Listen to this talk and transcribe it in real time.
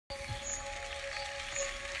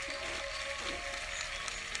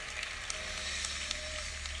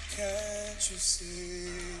Can't you see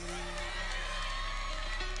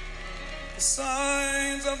the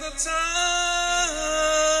signs of the times?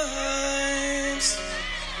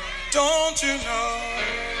 Don't you know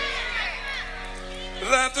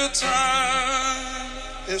that the time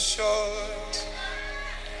is short?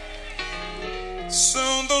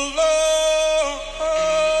 Soon the Lord,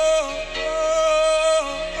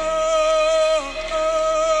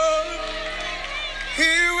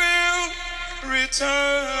 He will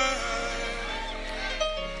return.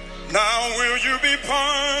 Now will you be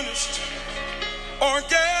punished or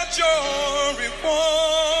get your reward?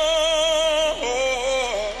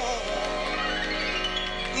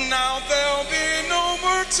 Now there'll be no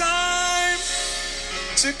more time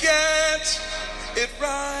to get it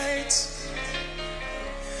right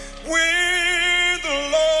with the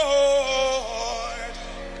Lord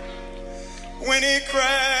when He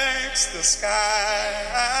cracks the sky.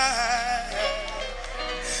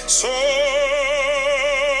 So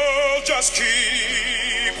just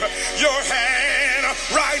keep your hand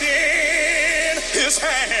right in His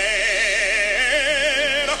hand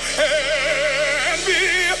and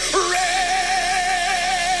be ready,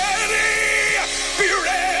 be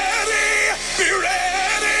ready, be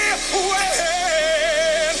ready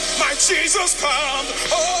when my Jesus comes.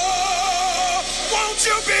 Oh, won't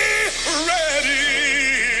you be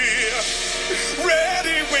ready,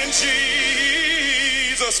 ready when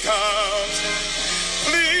Jesus comes?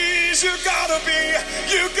 Please, you gotta be,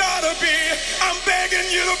 I'm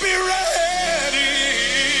begging you to be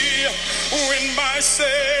ready when my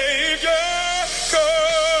Savior comes.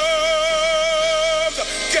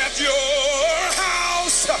 Get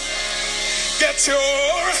your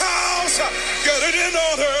house, get it in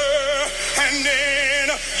order, and in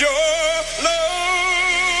your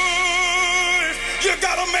life, you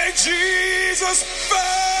gotta make Jesus first.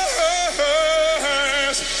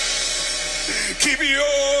 Keep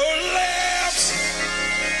your lamps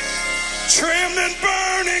trimmed and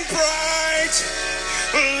burning bright.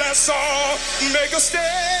 Let's all make a stand.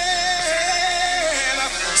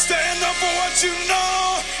 Stand up for what you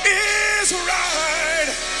know is right.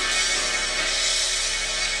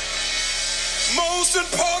 Most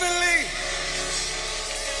importantly,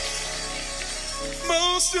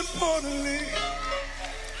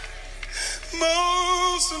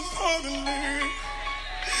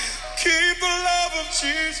 keep the love of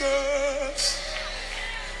Jesus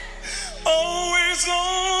always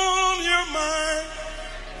on your mind.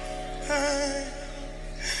 Hey,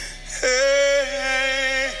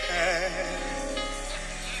 hey, hey.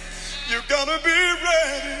 You gotta be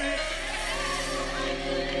ready.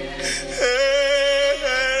 Hey,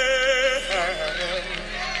 hey, hey.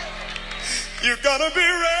 You gotta be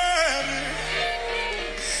ready.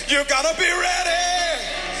 You gotta be ready.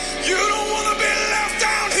 You don't want to be left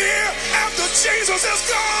down here after Jesus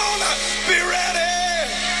is gone. Be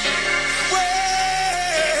ready. When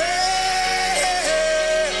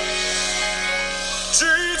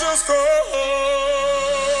Jesus comes.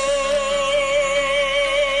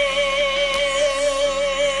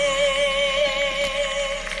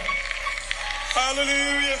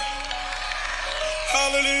 Hallelujah.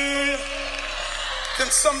 Hallelujah. Can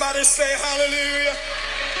somebody say hallelujah?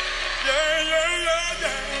 Yeah, yeah, yeah, yeah.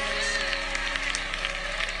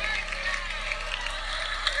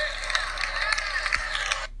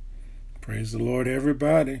 Praise the Lord,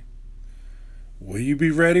 everybody. Will you be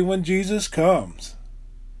ready when Jesus comes?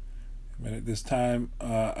 And at this time,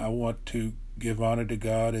 I want to give honor to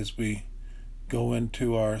God as we go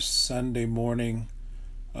into our Sunday morning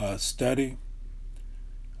study.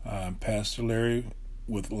 I'm Pastor Larry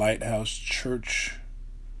with Lighthouse Church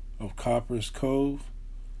of Coppers Cove.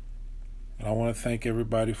 And I want to thank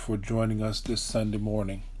everybody for joining us this Sunday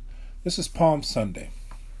morning. This is Palm Sunday.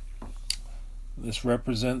 This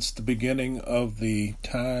represents the beginning of the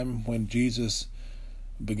time when Jesus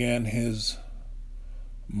began his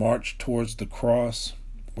march towards the cross,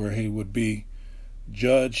 where he would be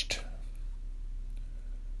judged,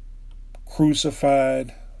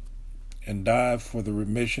 crucified, and die for the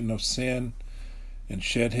remission of sin, and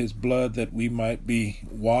shed his blood that we might be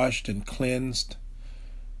washed and cleansed,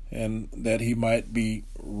 and that he might be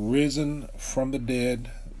risen from the dead,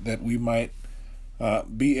 that we might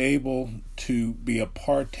be able to be a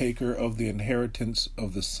partaker of the inheritance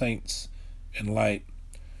of the saints in light.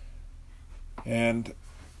 And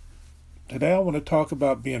today I want to talk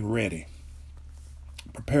about being ready,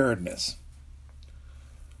 preparedness.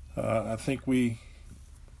 I think we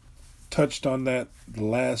touched on that the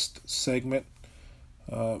last segment,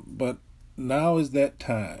 but now is that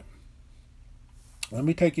time. Let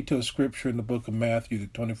me take you to a scripture in the book of Matthew, the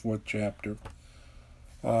 24th chapter,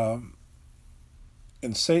 And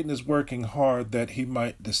Satan is working hard that he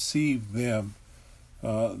might deceive them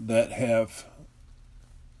that have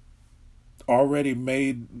already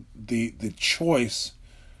made the choice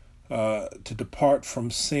to depart from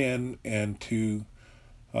sin and to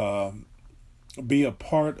be a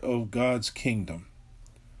part of God's kingdom.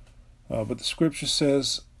 But the scripture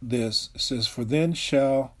says this, it says, "For then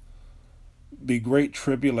shall be great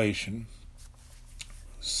tribulation,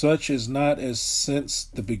 such as not as since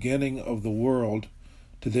the beginning of the world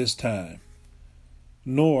to this time,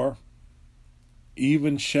 nor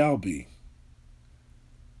even shall be.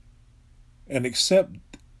 And except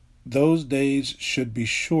those days should be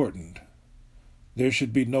shortened, there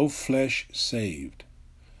should be no flesh saved.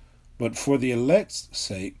 But for the elect's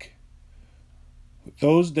sake,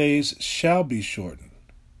 those days shall be shortened.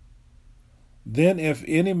 Then if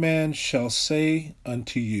any man shall say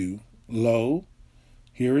unto you, Lo,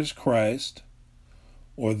 here is Christ,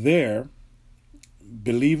 or there,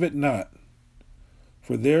 believe it not.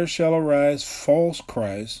 For there shall arise false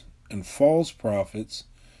Christs and false prophets,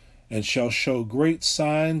 and shall show great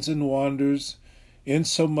signs and wonders,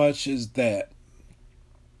 insomuch as that,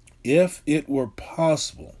 if it were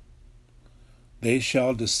possible, they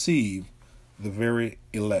shall deceive the very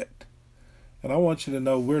elect." And I want you to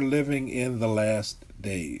know we're living in the last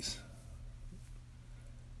days.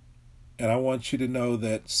 And I want you to know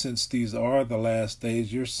that since these are the last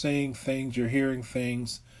days, you're seeing things, you're hearing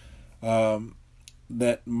things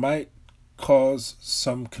that might cause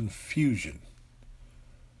some confusion.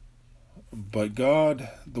 But God,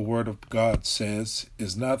 the Word of God says,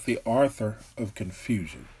 is not the author of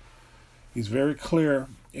confusion. He's very clear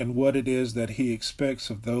in what it is that he expects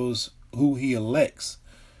of those who he elects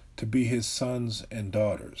to be his sons and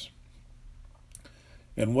daughters.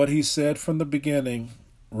 And what he said from the beginning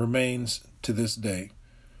remains to this day.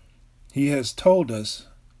 He has told us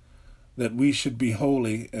that we should be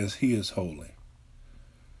holy as he is holy.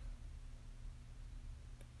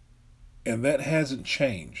 And that hasn't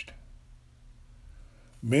changed.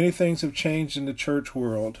 Many things have changed in the church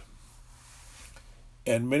world,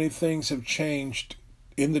 and many things have changed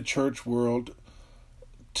in the church world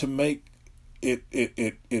to make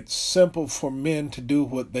it's simple for men to do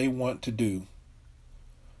what they want to do.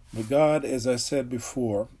 But God, as I said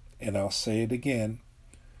before, and I'll say it again,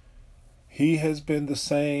 he has been the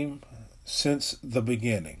same since the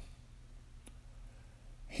beginning.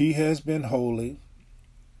 He has been holy,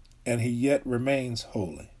 and he yet remains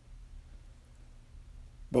holy.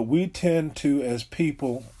 But we tend to, as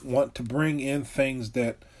people, want to bring in things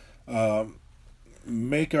that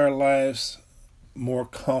make our lives more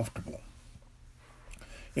comfortable.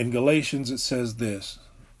 In Galatians, it says this,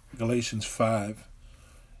 Galatians 5,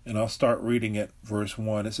 and I'll start reading at verse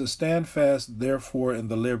 1. It says, "Stand fast, therefore, in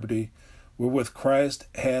the liberty wherewith Christ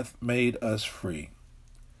hath made us free,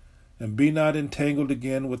 and be not entangled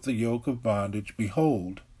again with the yoke of bondage.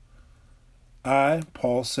 Behold, I,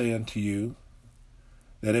 Paul, say unto you,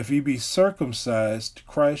 that if ye be circumcised,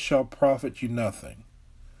 Christ shall profit you nothing.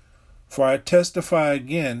 For I testify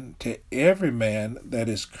again to every man that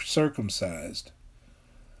is circumcised,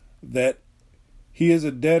 that he is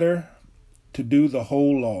a debtor to do the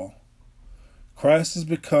whole law. Christ is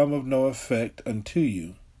become of no effect unto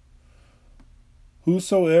you.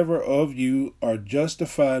 Whosoever of you are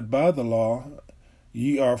justified by the law,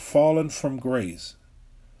 ye are fallen from grace.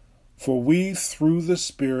 For we through the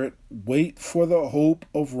Spirit wait for the hope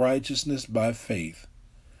of righteousness by faith.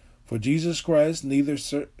 For in Jesus Christ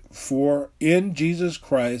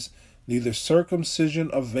neither circumcision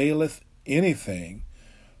availeth anything,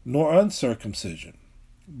 nor uncircumcision,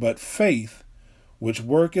 but faith which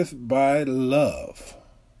worketh by love.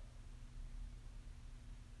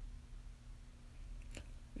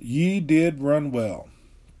 Ye did run well.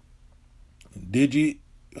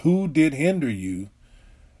 Who did hinder you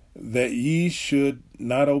that ye should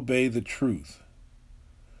not obey the truth?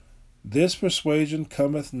 This persuasion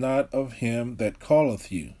cometh not of him that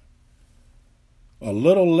calleth you. A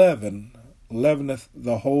little leaven leaveneth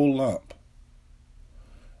the whole lump."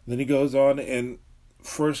 Then he goes on in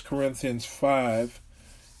 1 Corinthians 5,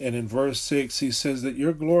 and in verse 6, he says that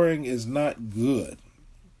your glorying is not good,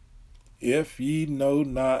 if ye know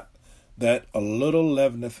not that a little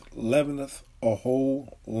leaveneth a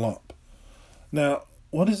whole lump. Now,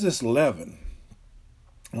 what is this leaven?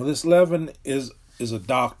 Well, this leaven is a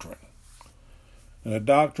doctrine. And a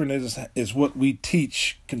doctrine is what we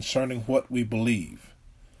teach concerning what we believe.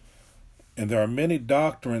 And there are many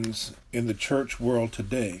doctrines in the church world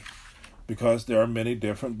today because there are many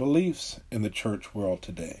different beliefs in the church world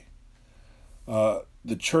today.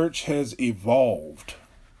 The church has evolved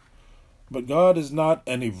But God is not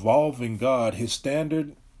an evolving God. His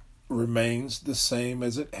standard remains the same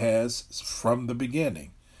as it has from the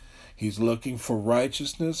beginning. He's looking for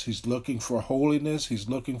righteousness. He's looking for holiness. He's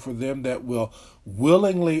looking for them that will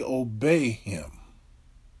willingly obey him.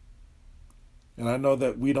 And I know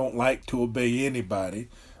that we don't like to obey anybody,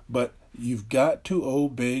 but you've got to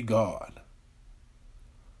obey God.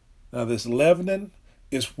 Now, this leavening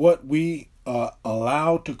is what we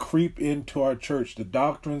allow to creep into our church, the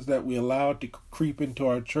doctrines that we allow to creep into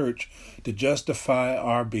our church to justify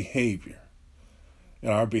our behavior.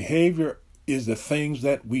 And our behavior is the things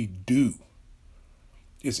that we do.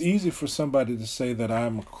 It's easy for somebody to say that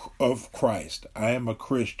I'm of Christ, I am a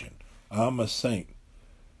Christian, I'm a saint.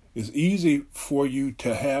 It's easy for you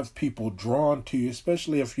to have people drawn to you,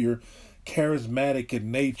 especially if you're charismatic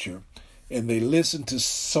in nature, and they listen to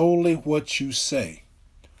solely what you say.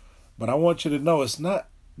 But I want you to know it's not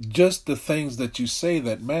just the things that you say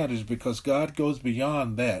that matters, because God goes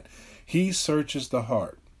beyond that. He searches the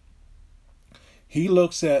heart. He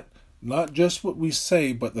looks at not just what we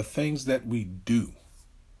say, but the things that we do.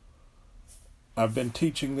 I've been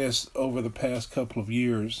teaching this over the past couple of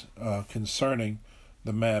years concerning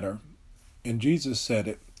the matter. And Jesus said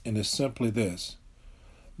it, and it's simply this,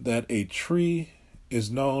 that a tree is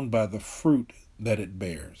known by the fruit that it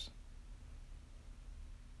bears.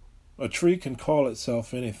 A tree can call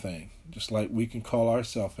itself anything, just like we can call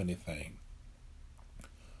ourselves anything.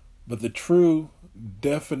 But the true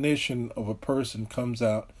definition of a person comes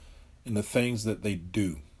out in the things that they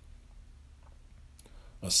do.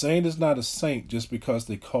 A saint is not a saint just because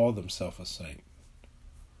they call themselves a saint.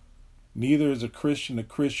 Neither is a Christian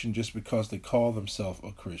just because they call themselves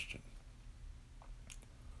a Christian.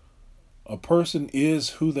 A person is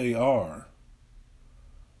who they are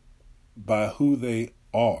by who they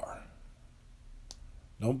are.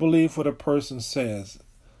 Don't believe what a person says,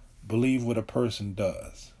 believe what a person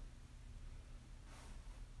does.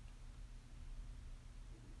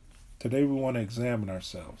 Today we want to examine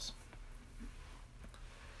ourselves.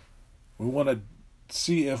 We want to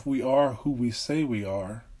see if we are who we say we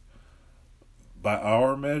are by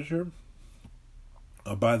our measure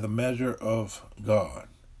or by the measure of God.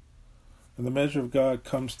 And the measure of God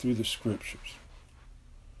comes through the scriptures.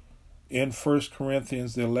 In 1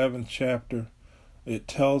 Corinthians, the 11th chapter, it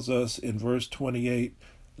tells us in verse 28,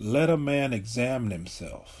 let a man examine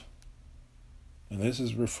himself. And this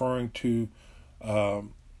is referring to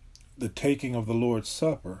the taking of the Lord's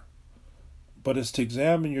Supper. But it's to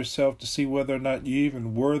examine yourself to see whether or not you're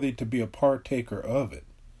even worthy to be a partaker of it.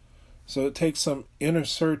 So it takes some inner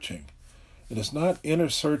searching. It is not inner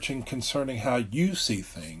searching concerning how you see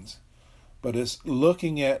things, but it's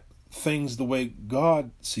looking at things the way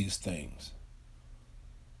God sees things.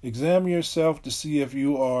 Examine yourself to see if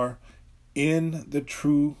you are in the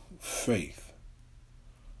true faith.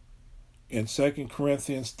 In 2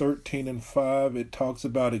 Corinthians 13:5, it talks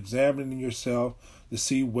about examining yourself to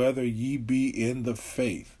see whether ye be in the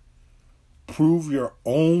faith. Prove your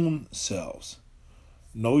own selves.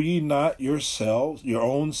 Know ye not yourselves, your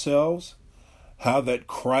own selves, how that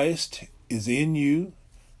Christ is in you,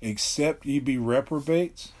 except ye be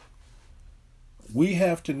reprobates? We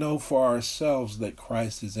have to know for ourselves that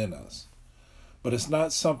Christ is in us. But it's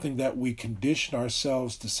not something that we condition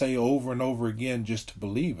ourselves to say over and over again just to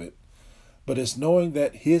believe it. But it's knowing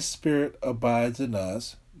that his Spirit abides in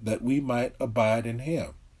us, that we might abide in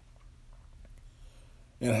him.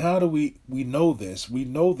 And how do we know this? We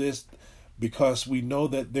know this because we know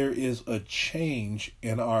that there is a change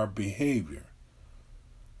in our behavior.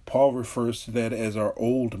 Paul refers to that as our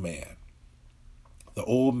old man. The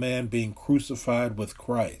old man being crucified with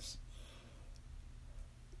Christ.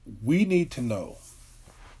 We need to know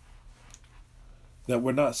that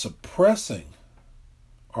we're not suppressing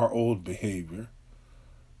our old behavior,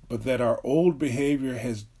 but that our old behavior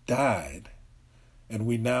has died and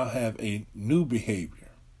we now have a new behavior.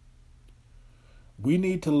 We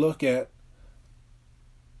need to look at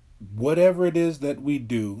whatever it is that we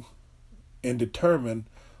do and determine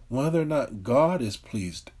whether or not God is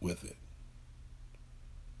pleased with it.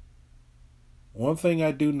 One thing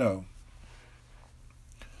I do know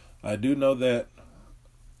that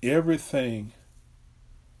everything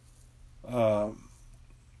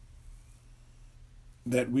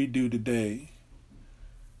that we do today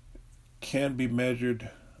can be measured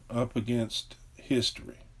up against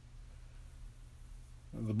history.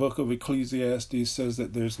 The book of Ecclesiastes says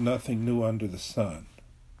that there's nothing new under the sun.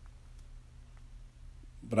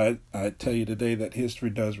 But I tell you today that history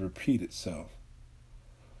does repeat itself.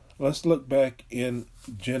 Let's look back in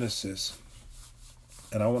Genesis,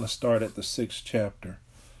 and I want to start at the 6th chapter.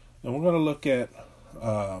 And we're going to look at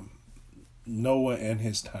Noah and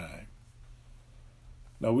his time.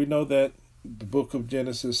 Now we know that the book of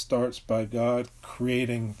Genesis starts by God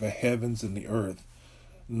creating the heavens and the earth.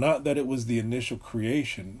 Not that it was the initial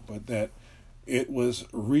creation, but that it was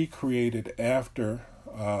recreated after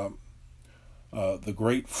the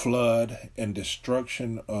great flood and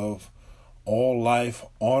destruction of all life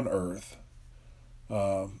on earth.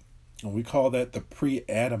 And we call that the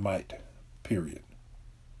pre-Adamite period.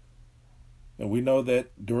 And we know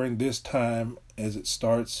that during this time, as it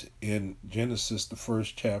starts in Genesis, the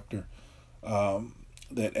first chapter,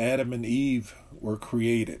 that Adam and Eve were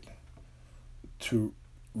created to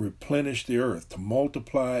replenish the earth, to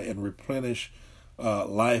multiply and replenish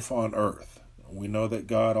life on earth. We know that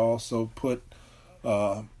God also put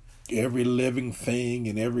every living thing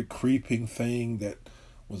and every creeping thing that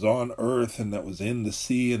was on earth and that was in the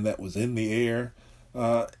sea and that was in the air,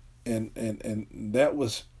 and that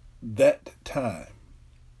was that time.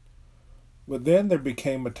 But then there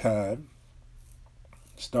became a time,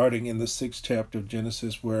 starting in the 6th chapter of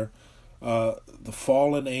Genesis, where the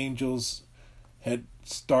fallen angels had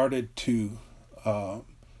started to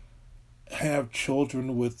have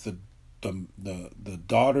children with the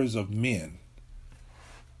daughters of men.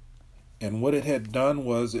 And what it had done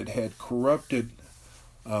was it had corrupted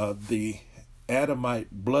the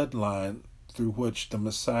Adamite bloodline through which the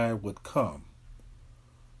Messiah would come.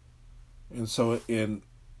 And so in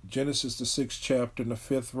Genesis, the 6th chapter, and the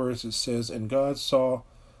 5th verse, it says, "And God saw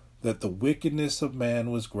that the wickedness of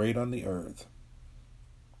man was great on the earth,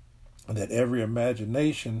 and that every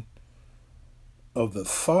imagination of the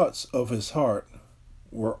thoughts of his heart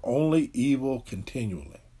were only evil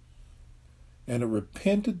continually. And it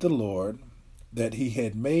repented the Lord that he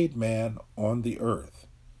had made man on the earth,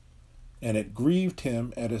 and it grieved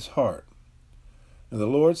him at his heart. And the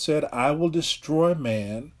Lord said, I will destroy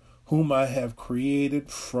man, whom I have created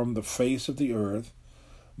from the face of the earth,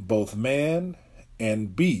 both man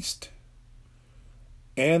and beast.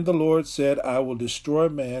 And the Lord said, I will destroy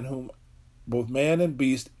man, both man and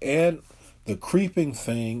beast, and the creeping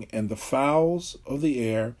thing, and the fowls of the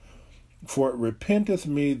air, for it repenteth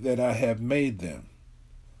me that I have made them.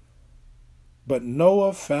 But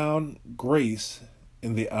Noah found grace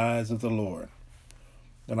in the eyes of the Lord."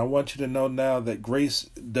 And I want you to know now that grace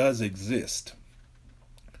does exist.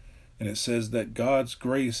 And it says that God's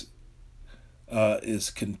grace is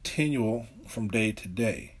continual from day to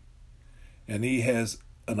day. And he has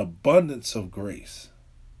an abundance of grace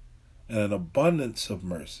and an abundance of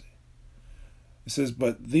mercy. It says,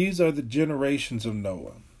 "But these are the generations of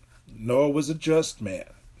Noah. Noah was a just man."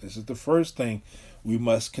 This is the first thing we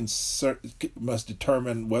must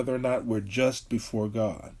determine whether or not we're just before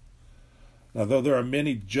God. Now, though there are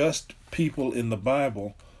many just people in the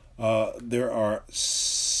Bible, there are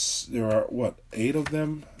 8 of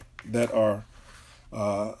them that are,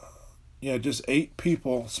 just 8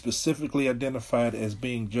 people specifically identified as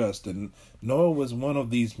being just, and Noah was one of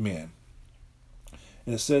these men.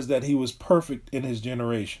 And it says that he was perfect in his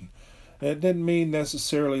generation. And it didn't mean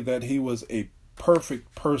necessarily that he was a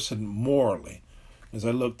perfect person morally, as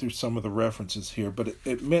I look through some of the references here, but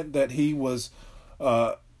it meant that he was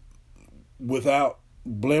without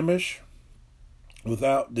blemish,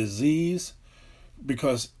 without disease,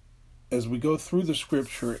 because as we go through the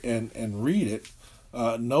scripture and read it,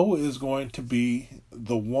 Noah is going to be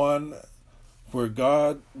the one where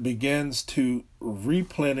God begins to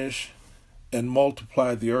replenish and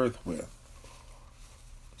multiply the earth with.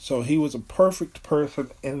 So he was a perfect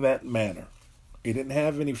person in that manner. He didn't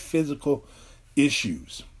have any physical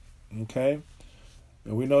issues. Okay?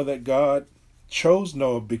 And we know that God chose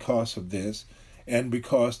Noah because of this, and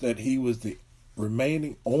because that he was the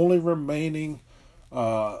only remaining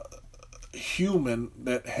human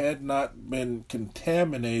that had not been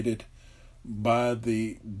contaminated by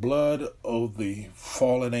the blood of the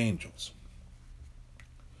fallen angels.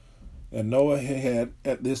 And Noah had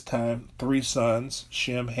at this time 3 sons,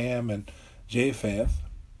 Shem, Ham, and Japheth.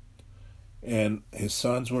 And his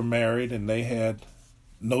sons were married and they had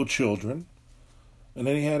no children. And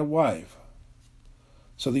then he had a wife.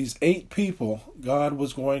 So these 8 people God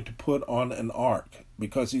was going to put on an ark,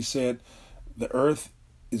 because he said the earth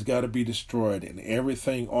has got to be destroyed and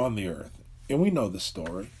everything on the earth. And we know the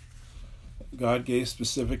story. God gave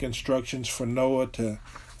specific instructions for Noah to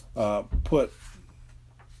put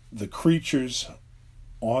the creatures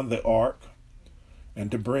on the ark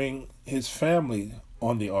and to bring his family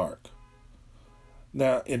on the ark.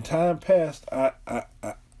 Now, in time past, I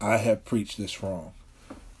have preached this wrong.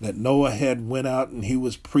 That Noah had went out and he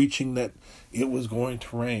was preaching that it was going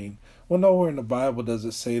to rain. Well, nowhere in the Bible does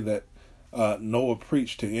it say that Noah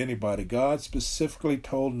preached to anybody. God specifically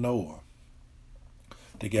told Noah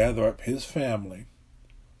to gather up his family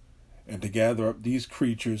and to gather up these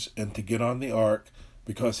creatures and to get on the ark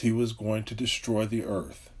because he was going to destroy the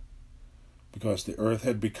earth. Because the earth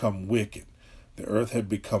had become wicked. The earth had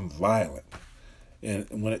become violent. And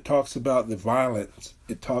when it talks about the violence,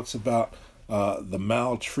 it talks about the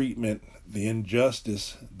maltreatment, the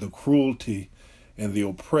injustice, the cruelty, and the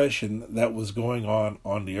oppression that was going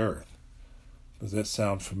on the earth. Does that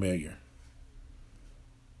sound familiar?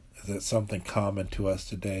 Is that something common to us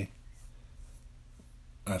today?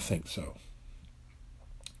 I think so.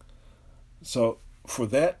 So for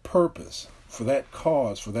that purpose, for that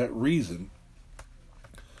cause, for that reason,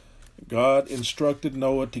 God instructed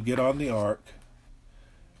Noah to get on the ark,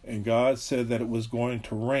 and God said that it was going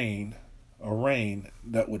to rain, a rain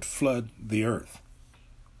that would flood the earth.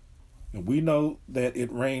 And we know that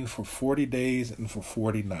it rained for 40 days and for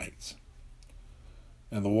 40 nights.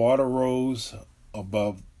 And the water rose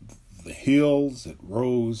above the hills, it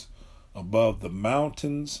rose above the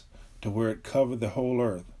mountains to where it covered the whole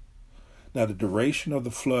earth. Now the duration of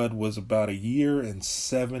the flood was about 1 year and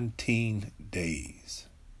 17 days.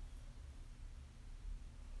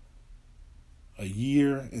 1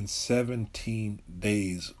 year and 17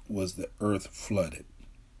 days was the earth flooded.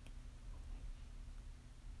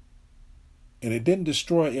 And it didn't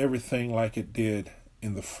destroy everything like it did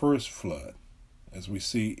in the first flood, as we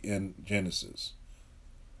see in Genesis.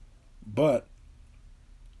 But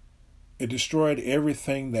it destroyed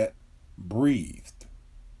everything that breathed.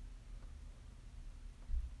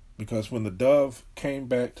 Because when the dove came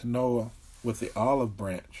back to Noah with the olive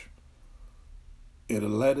branch, it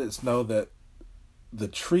let us know that the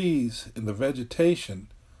trees and the vegetation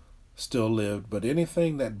still lived, but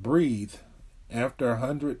anything that breathed after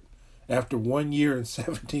 1 year and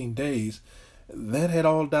 17 days, that had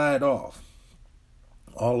all died off.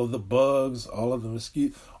 All of the bugs, all of the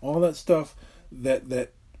mosquitoes, all that stuff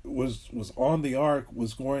that was on the ark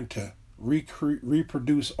was going to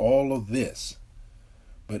reproduce all of this.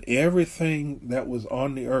 But everything that was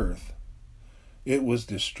on the earth, it was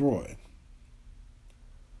destroyed.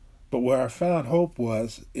 But where I found hope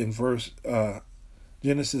was in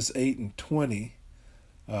Genesis 8 and 20,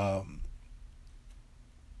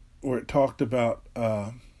 where it talked about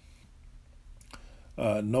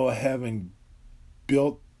Noah having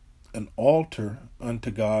built an altar unto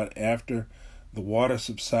God after the water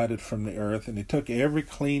subsided from the earth, and he took every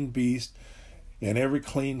clean beast and every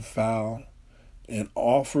clean fowl and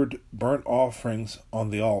offered burnt offerings on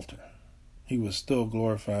the altar. He was still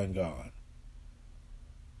glorifying God.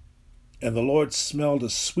 And the Lord smelled a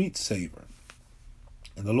sweet savor.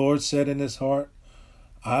 And the Lord said in his heart,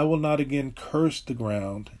 I will not again curse the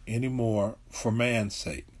ground any more for man's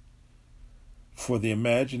sake. For the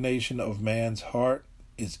imagination of man's heart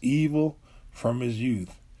is evil from his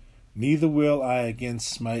youth. Neither will I again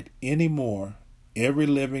smite any more every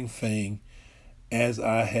living thing as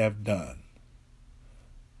I have done.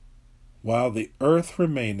 While the earth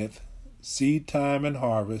remaineth, seed time and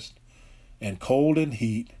harvest, and cold and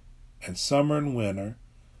heat, and summer and winter,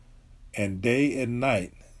 and day and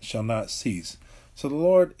night shall not cease. So the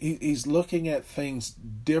Lord, he's looking at things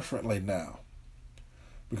differently now.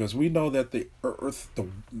 Because we know that the earth,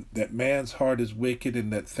 that man's heart is wicked,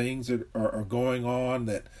 and that things are going on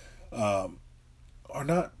that are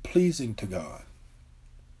not pleasing to God.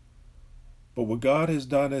 But what God has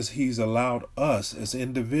done is he's allowed us as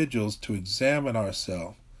individuals to examine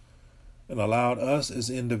ourselves, and allowed us as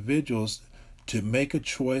individuals to make a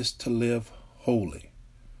choice to live holy,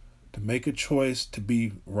 to make a choice to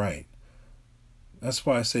be right. That's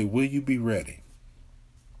why I say, will you be ready?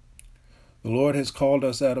 The Lord has called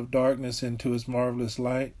us out of darkness into his marvelous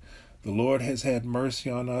light. The Lord has had mercy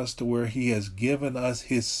on us to where he has given us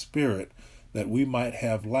his Spirit that we might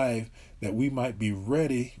have life, that we might be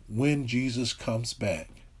ready when Jesus comes back.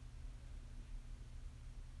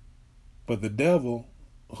 But the devil,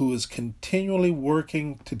 who is continually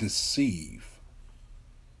working to deceive,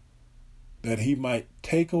 that he might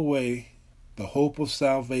take away the hope of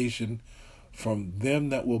salvation from them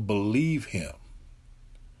that will believe him,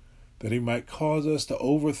 that he might cause us to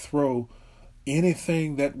overthrow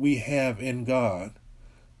anything that we have in God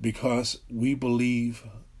because we believe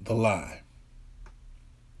the lie.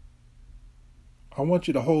 I want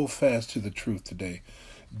you to hold fast to the truth today.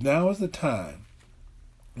 Now is the time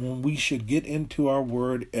when we should get into our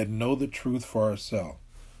word and know the truth for ourselves.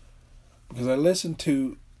 Because I listen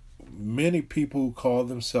to many people who call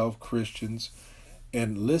themselves Christians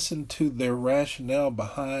and listen to their rationale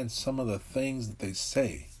behind some of the things that they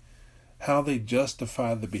say, how they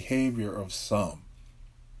justify the behavior of some.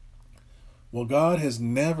 Well, God has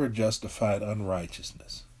never justified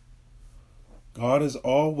unrighteousness. God has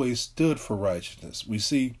always stood for righteousness. We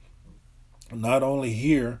see not only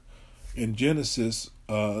here in Genesis,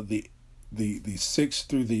 the 6th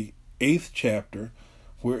through the 8th chapter,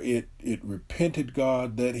 where it repented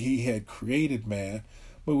God that he had created man,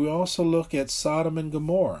 but we also look at Sodom and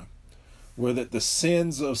Gomorrah, where that the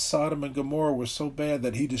sins of Sodom and Gomorrah were so bad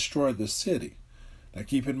that he destroyed the city. Now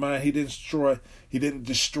keep in mind, he didn't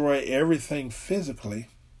destroy everything physically,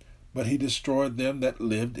 but he destroyed them that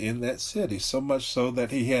lived in that city, so much so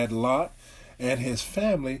that he had Lot and his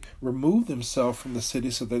family remove themselves from the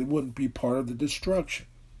city so that they wouldn't be part of the destruction.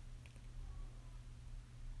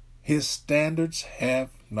 His standards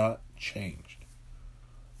have not changed.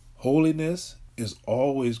 Holiness is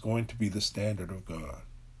always going to be the standard of God.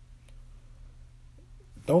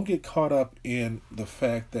 Don't get caught up in the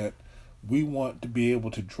fact that we want to be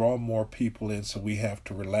able to draw more people in, so we have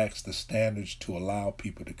to relax the standards to allow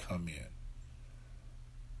people to come in.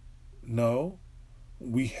 No,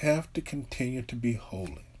 we have to continue to be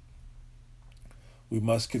holy. We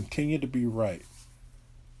must continue to be right,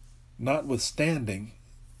 notwithstanding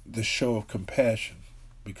the show of compassion,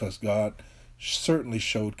 because God certainly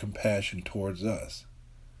showed compassion towards us.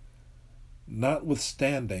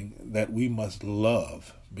 Notwithstanding that we must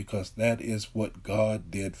love, because that is what God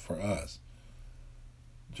did for us.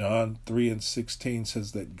 John 3:16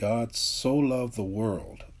 says that God so loved the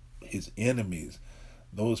world, his enemies,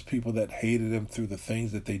 those people that hated him through the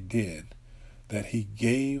things that they did, that he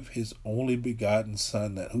gave his only begotten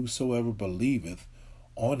Son, that whosoever believeth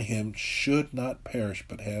on him should not perish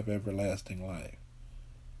but have everlasting life.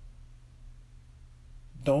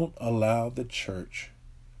 Don't allow the church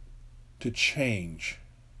to change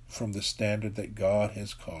from the standard that God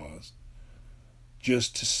has caused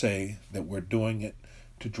just to say that we're doing it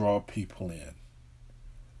to draw people in.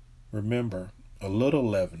 Remember, a little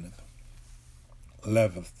leaveneth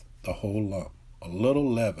the whole lump. A little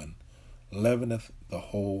leaven leaveneth the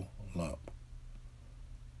whole lump.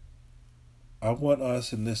 I want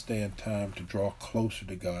us in this day and time to draw closer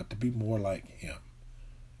to God, to be more like him.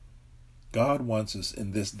 God wants us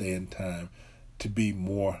in this day and time to be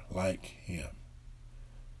more like him.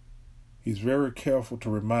 He's very careful to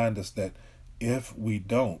remind us that if we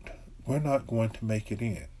don't, we're not going to make it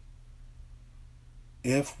in.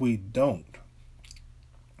 If we don't,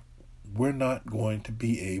 we're not going to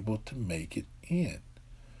be able to make it in.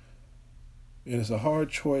 It is a hard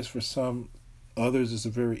choice for some, others it's a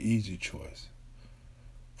very easy choice.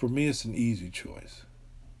 For me, it's an easy choice.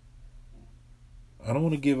 I don't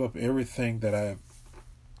want to give up everything that I've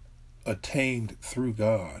attained through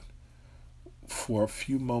God for a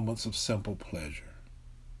few moments of simple pleasure.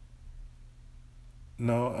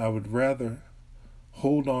 No, I would rather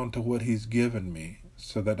hold on to what he's given me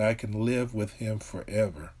so that I can live with him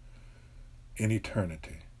forever in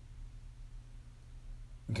eternity.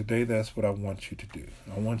 And today, that's what I want you to do.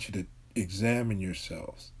 I want you to examine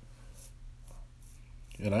yourselves.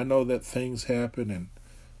 And I know that things happen,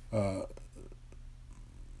 but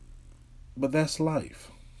that's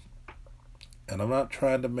life. And I'm not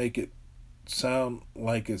trying to make it sound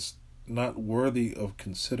like it's not worthy of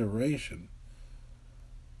consideration.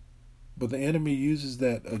 But the enemy uses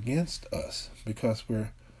that against us because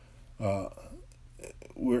we're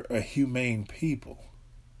a humane people.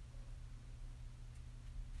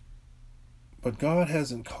 But God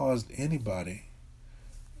hasn't caused anybody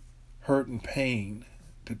hurt and pain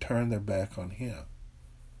to turn their back on him.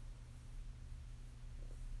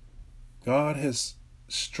 God has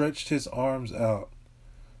stretched his arms out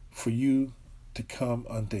for you to come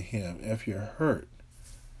unto him. If you're hurt,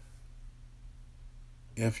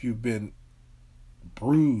 if you've been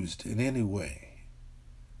bruised in any way,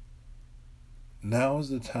 now is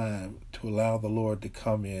the time to allow the Lord to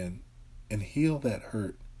come in and heal that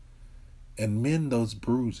hurt and mend those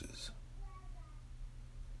bruises.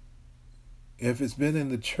 If it's been in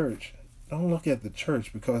the church, don't look at the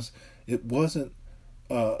church, because it wasn't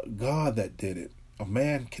God that did it. A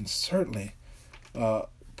man can certainly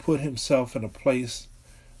put himself in a place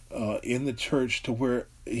in the church to where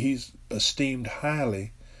he's esteemed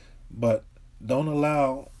highly, but don't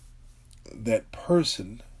allow that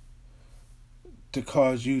person to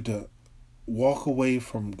cause you to walk away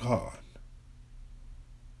from God.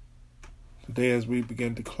 Today, as we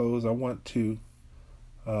begin to close, I want to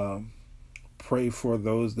pray for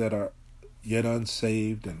those that are yet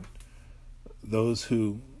unsaved and those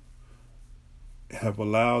who have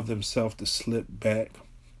allowed themselves to slip back,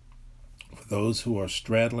 for those who are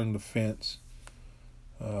straddling the fence.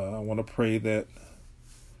 I want to pray that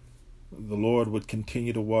the Lord would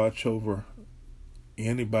continue to watch over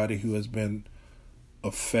anybody who has been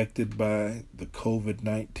affected by the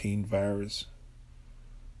COVID-19 virus.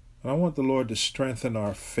 And I want the Lord to strengthen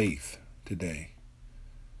our faith today,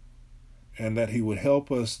 and that he would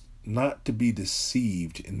help us not to be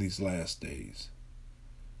deceived in these last days.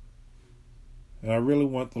 And I really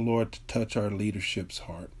want the Lord to touch our leadership's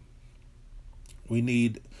heart. We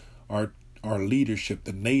need our leadership,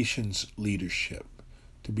 the nation's leadership,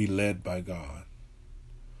 to be led by God.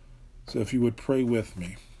 So if you would pray with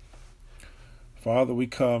me. Father, we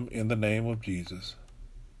come in the name of Jesus.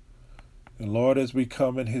 And Lord, as we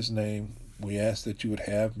come in his name, we ask that you would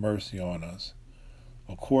have mercy on us,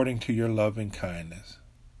 according to your loving kindness.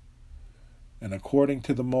 And according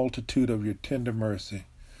to the multitude of your tender mercy,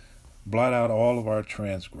 blot out all of our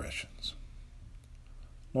transgressions.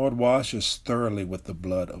 Lord, wash us thoroughly with the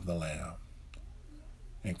blood of the Lamb,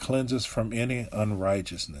 and cleanse us from any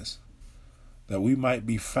unrighteousness, that we might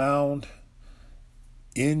be found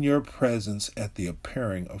in your presence at the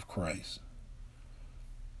appearing of Christ.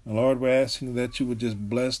 And Lord, we're asking that you would just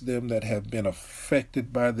bless them that have been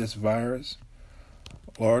affected by this virus.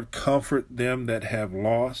 Lord, comfort them that have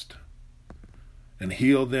lost, and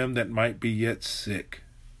heal them that might be yet sick.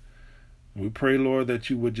 We pray, Lord, that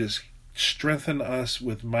you would just strengthen us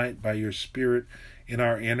with might by your Spirit in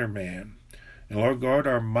our inner man. And Lord, guard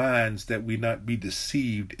our minds that we not be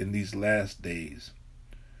deceived in these last days.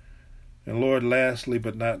 And Lord, lastly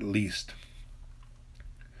but not least,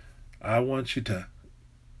 I want you to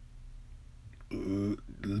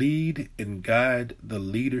lead and guide the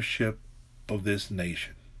leadership of this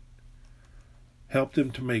nation. Help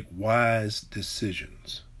them to make wise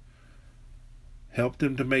decisions. Help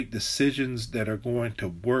them to make decisions that are going to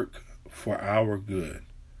work for our good.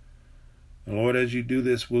 And Lord, as you do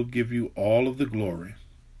this, we'll give you all of the glory,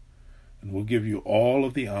 and we'll give you all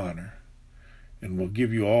of the honor, and we'll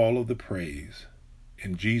give you all of the praise.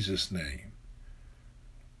 In Jesus' name.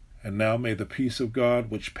 And now may the peace of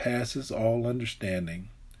God, which passes all understanding,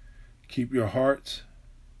 keep your hearts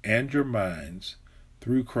and your minds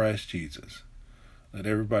through Christ Jesus. Let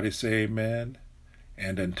everybody say amen,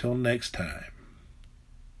 and until next time.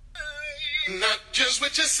 Not just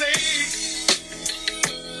what you say,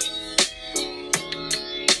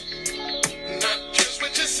 not just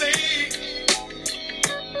what you say,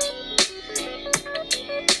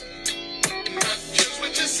 not just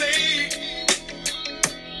what you say,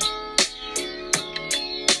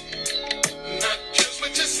 not just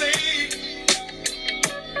what you say,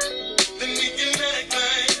 then we can act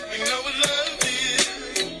like we know what love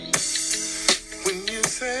is. When you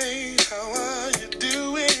say, how are you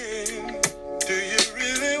doing? Do you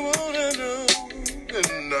really wanna know?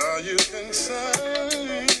 And are you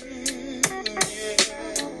concerned? Yeah.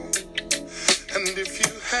 And if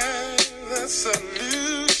you have a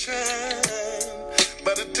solution,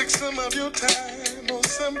 but it takes some of your time or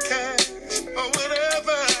some cash or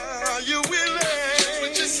whatever, are you willing? Just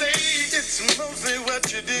what you say. It's mostly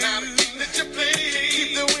what you do. Not a game that you play. To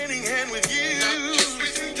keep the winning hand with you. Not just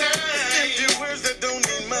wasting time. Empty words that don't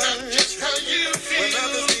mean much. Not just how you feel. When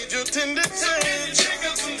others need your tender touch. Take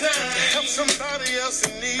up some time to help somebody else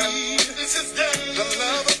in need. This is done. The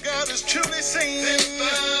love of God is truly seen. We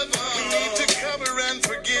need to cover and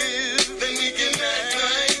forgive. Then we can act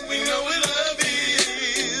like we know what love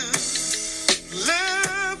is.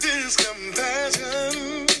 Love is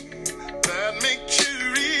compassion that makes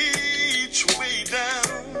you reach way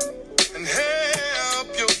down and help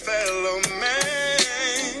your fellow man.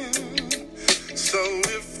 So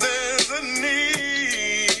if there's a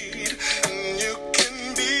need, you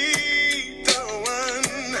can be the one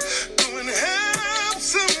go and help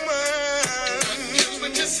someone. Not just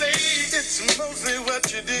what you say, it's mostly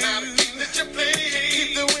what you do. Not a game that you play. To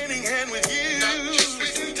keep the winning hand with you. Not just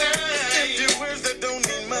wasting time. Empty words that don't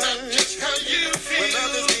mean much. Not just how you feel. When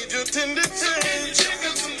others need your tender touch. Take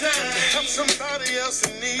up some time to help somebody else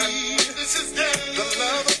in need. This is done. The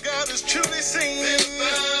love of God is truly seen. We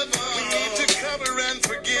need to cover and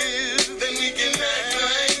forgive. Then we can act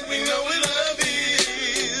like we know what love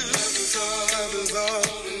is. Love is all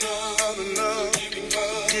in all.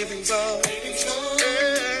 Giving all.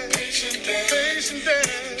 Yeah. Patient and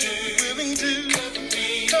willing to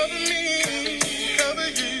cover me, cover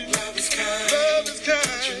you. Love is kind.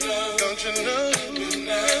 Don't you know?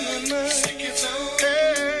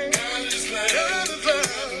 Hey, God is love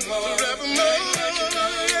forevermore.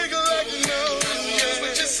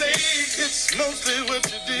 It's mostly what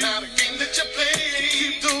you do. Not a game that you play.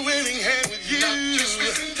 Keep the winning hand with you. Not just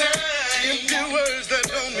wasting time. Empty words that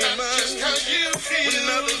don't mean much. Just how you feel. When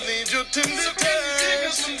others need your tender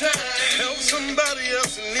touch. Some time to help somebody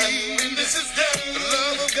else in need. When this is done, the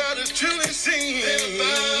love of God is truly seen.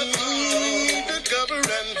 To cover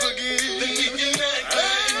and forgive. Then we can act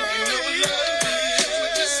like we know what love is.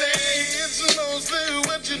 What you say.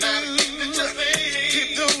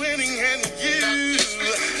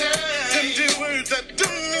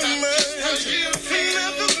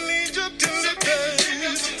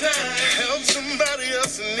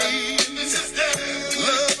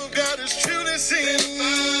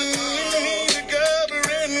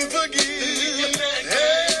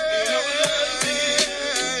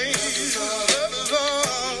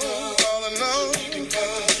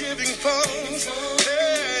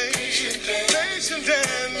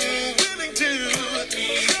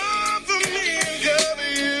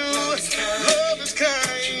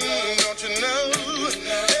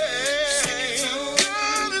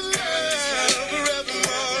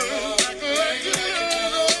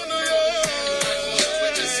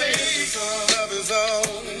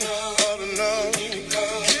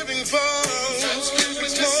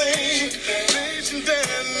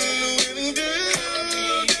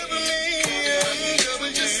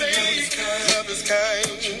 came.